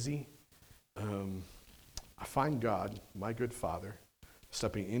that lazy, I find God, my good Father,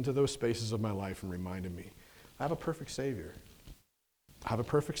 stepping into those spaces of my life and reminding me, I have a perfect Savior. I have a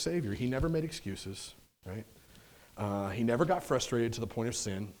perfect Savior. He never made excuses, right? He never got frustrated to the point of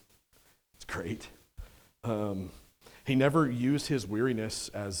sin. It's great. He never used his weariness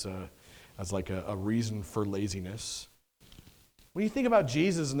as like a reason for laziness. When you think about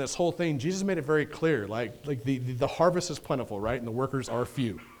Jesus and this whole thing, Jesus made it very clear, like the harvest is plentiful, right? And the workers are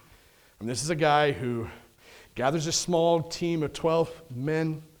few. And this is a guy who gathers a small team of 12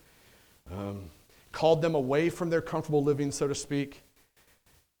 men, called them away from their comfortable living, so to speak,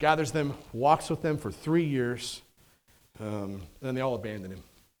 gathers them, walks with them for 3 years, and then they all abandon him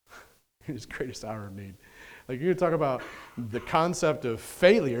in his greatest hour of need. Like, you're going to talk about the concept of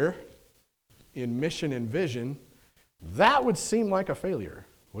failure in mission and vision. That would seem like a failure,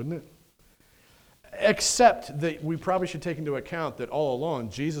 wouldn't it? Except that we probably should take into account that all along,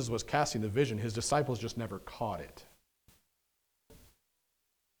 Jesus was casting the vision. His disciples just never caught it.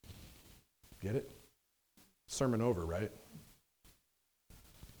 Get it? Sermon over, right?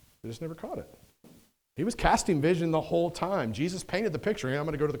 They just never caught it. He was casting vision the whole time. Jesus painted the picture. Hey, I'm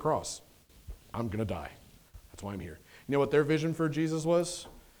going to go to the cross. I'm going to die. That's why I'm here. You know what their vision for Jesus was?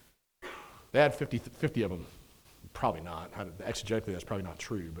 They had 50 of them. Probably not. Exegetically, that's probably not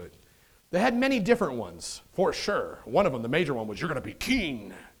true, but they had many different ones, for sure. One of them, the major one, was you're going to be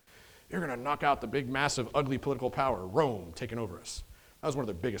king. You're going to knock out the big, massive, ugly political power, Rome, taking over us. That was one of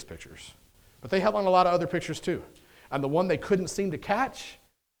their biggest pictures. But they held on a lot of other pictures too. And the one they couldn't seem to catch,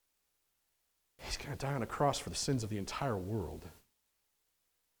 he's going to die on a cross for the sins of the entire world.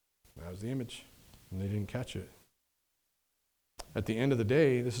 That was the image, and they didn't catch it. At the end of the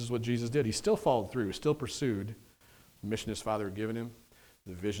day, this is what Jesus did. He still followed through, still pursued the mission his Father had given him,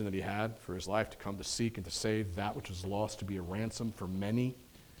 the vision that he had for his life to come to seek and to save that which was lost, to be a ransom for many.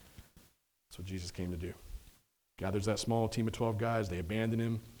 That's what Jesus came to do. Gathers that small team of 12 guys. They abandon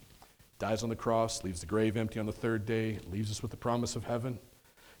him. dies on the cross, leaves the grave empty on the third day, leaves us with the promise of heaven.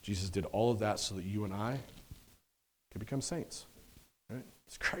 Jesus did all of that so that you and I could become saints. Right?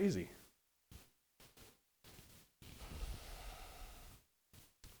 It's crazy.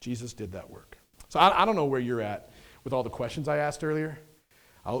 Jesus did that work. So I don't know where you're at with all the questions I asked earlier.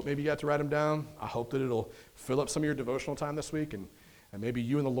 I hope maybe you got to write them down. I hope that it'll fill up some of your devotional time this week, and maybe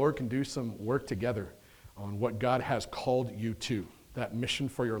you and the Lord can do some work together on what God has called you to, that mission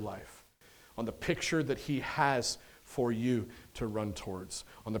for your life, on the picture that he has for you to run towards,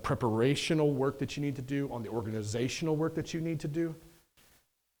 on the preparational work that you need to do, on the organizational work that you need to do.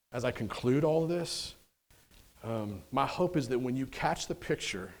 As I conclude all of this, my hope is that when you catch the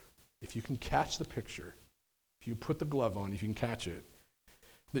picture, if you can catch the picture, if you put the glove on, if you can catch it,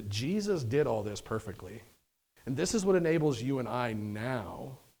 that Jesus did all this perfectly. And this is what enables you and I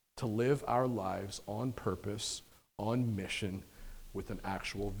now to live our lives on purpose, on mission, with an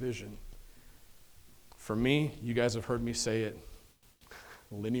actual vision. For me, you guys have heard me say it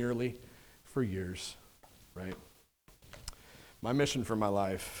linearly for years, right? My mission for my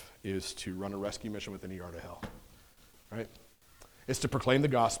life is to run a rescue mission within a yard of hell, right? It's to proclaim the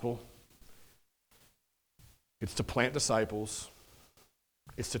gospel. It's to plant disciples.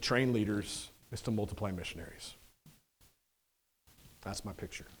 It's to train leaders. It's to multiply missionaries. That's my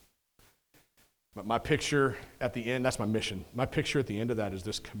picture. But my picture at the end, that's my mission. My picture at the end of that is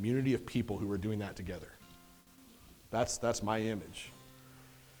this community of people who are doing that together. That's my image.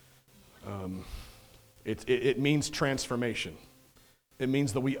 It means transformation. It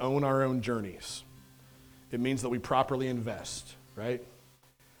means that we own our own journeys. It means that we properly invest, right?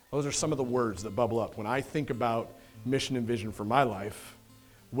 Those are some of the words that bubble up when I think about mission and vision for my life,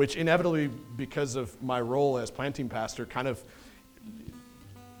 which inevitably, because of my role as planting pastor, kind of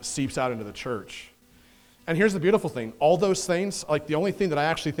seeps out into the church. And here's the beautiful thing. All those things, like the only thing that I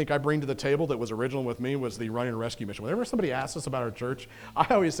actually think I bring to the table that was original with me was the running a rescue mission. Whenever somebody asks us about our church,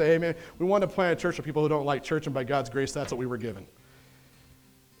 I always say, hey man, we want to plant a church for people who don't like church, and by God's grace, that's what we were given.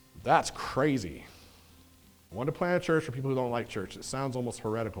 That's crazy. I want to plant a church for people who don't like church. It sounds almost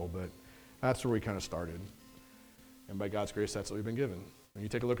heretical, but that's where we kind of started. And by God's grace, that's what we've been given. When you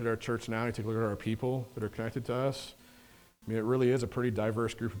take a look at our church now, you take a look at our people that are connected to us, I mean, it really is a pretty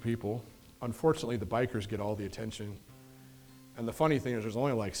diverse group of people. Unfortunately, the bikers get all the attention. And the funny thing is there's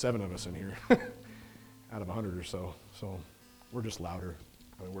only like 7 of us in here out of 100 or so. So we're just louder.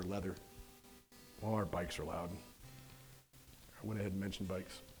 I mean, we're leather. All our bikes are loud. I went ahead and mentioned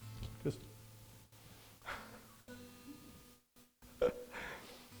bikes. Just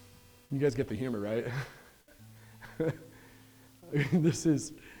you guys get the humor, right? This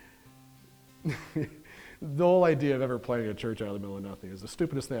is the whole idea of ever planting a church out of the middle of nothing is the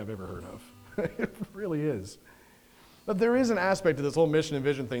stupidest thing I've ever heard of. It really is. But there is an aspect to this whole mission and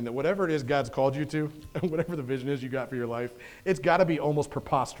vision thing that whatever it is God's called you to, and whatever the vision is you got for your life, it's got to be almost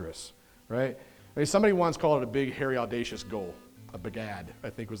preposterous, right? I mean, somebody once called it a big, hairy, audacious goal. A bagad, I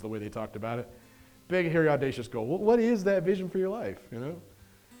think was the way they talked about it. Big, hairy, audacious goal. Well, what is that vision for your life, you know?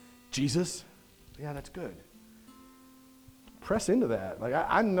 Jesus? Yeah, that's good. Press into that. Like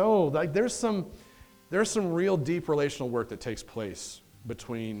I know, like there's some real deep relational work that takes place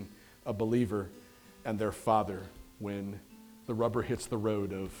between a believer and their father when the rubber hits the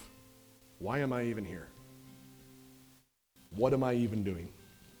road of, why am I even here? What am I even doing?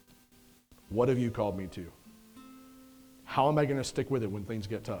 What have you called me to? How am I going to stick with it when things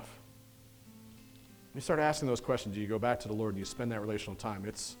get tough? You start asking those questions, you go back to the Lord and you spend that relational time.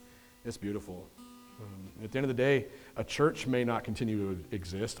 It's beautiful. At the end of the day, a church may not continue to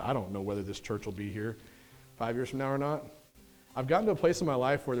exist. I don't know whether this church will be here 5 years from now or not. I've gotten to a place in my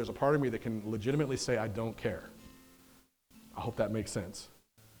life where there's a part of me that can legitimately say I don't care. I hope that makes sense.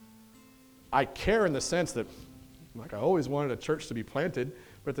 I care in the sense that, like, I always wanted a church to be planted,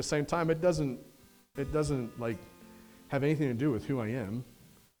 but at the same time, it doesn't like have anything to do with who I am.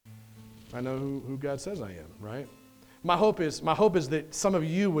 I know who God says I am, right? My hope is that some of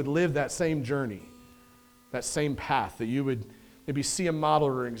you would live that same journey, that same path, that you would maybe see a model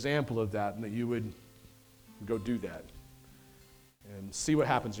or an example of that, and that you would go do that and see what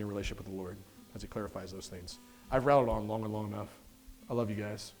happens in your relationship with the Lord as He clarifies those things. I've rattled on long and long enough. I love you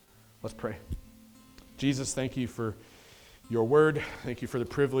guys. Let's pray. Jesus, thank you for your word. Thank you for the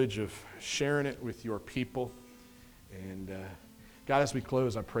privilege of sharing it with your people. And God, as we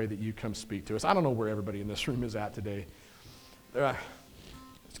close, I pray that you come speak to us. I don't know where everybody in this room is at today.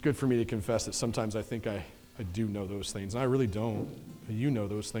 It's good for me to confess that sometimes I think I do know those things, and I really don't. You know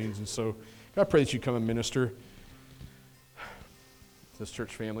those things. And so God, I pray that you come and minister to this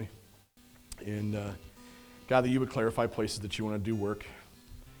church family. And God, that you would clarify places that you want to do work.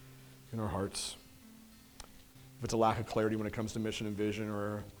 in our hearts. If it's a lack of clarity when it comes to mission and vision,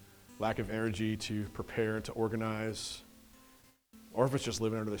 or lack of energy to prepare and to organize, or if it's just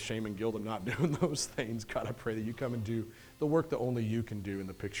living under the shame and guilt of not doing those things, God, I pray that you come and do the work that only you can do in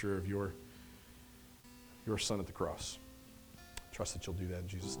the picture of your son at the cross. Trust that you'll do that in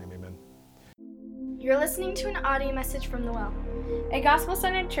Jesus' name, amen. You're listening to an audio message from The Well, a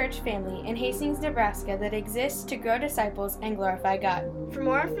gospel-centered church family in Hastings, Nebraska that exists to grow disciples and glorify God. For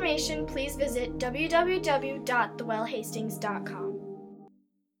more information, please visit www.thewellhastings.com.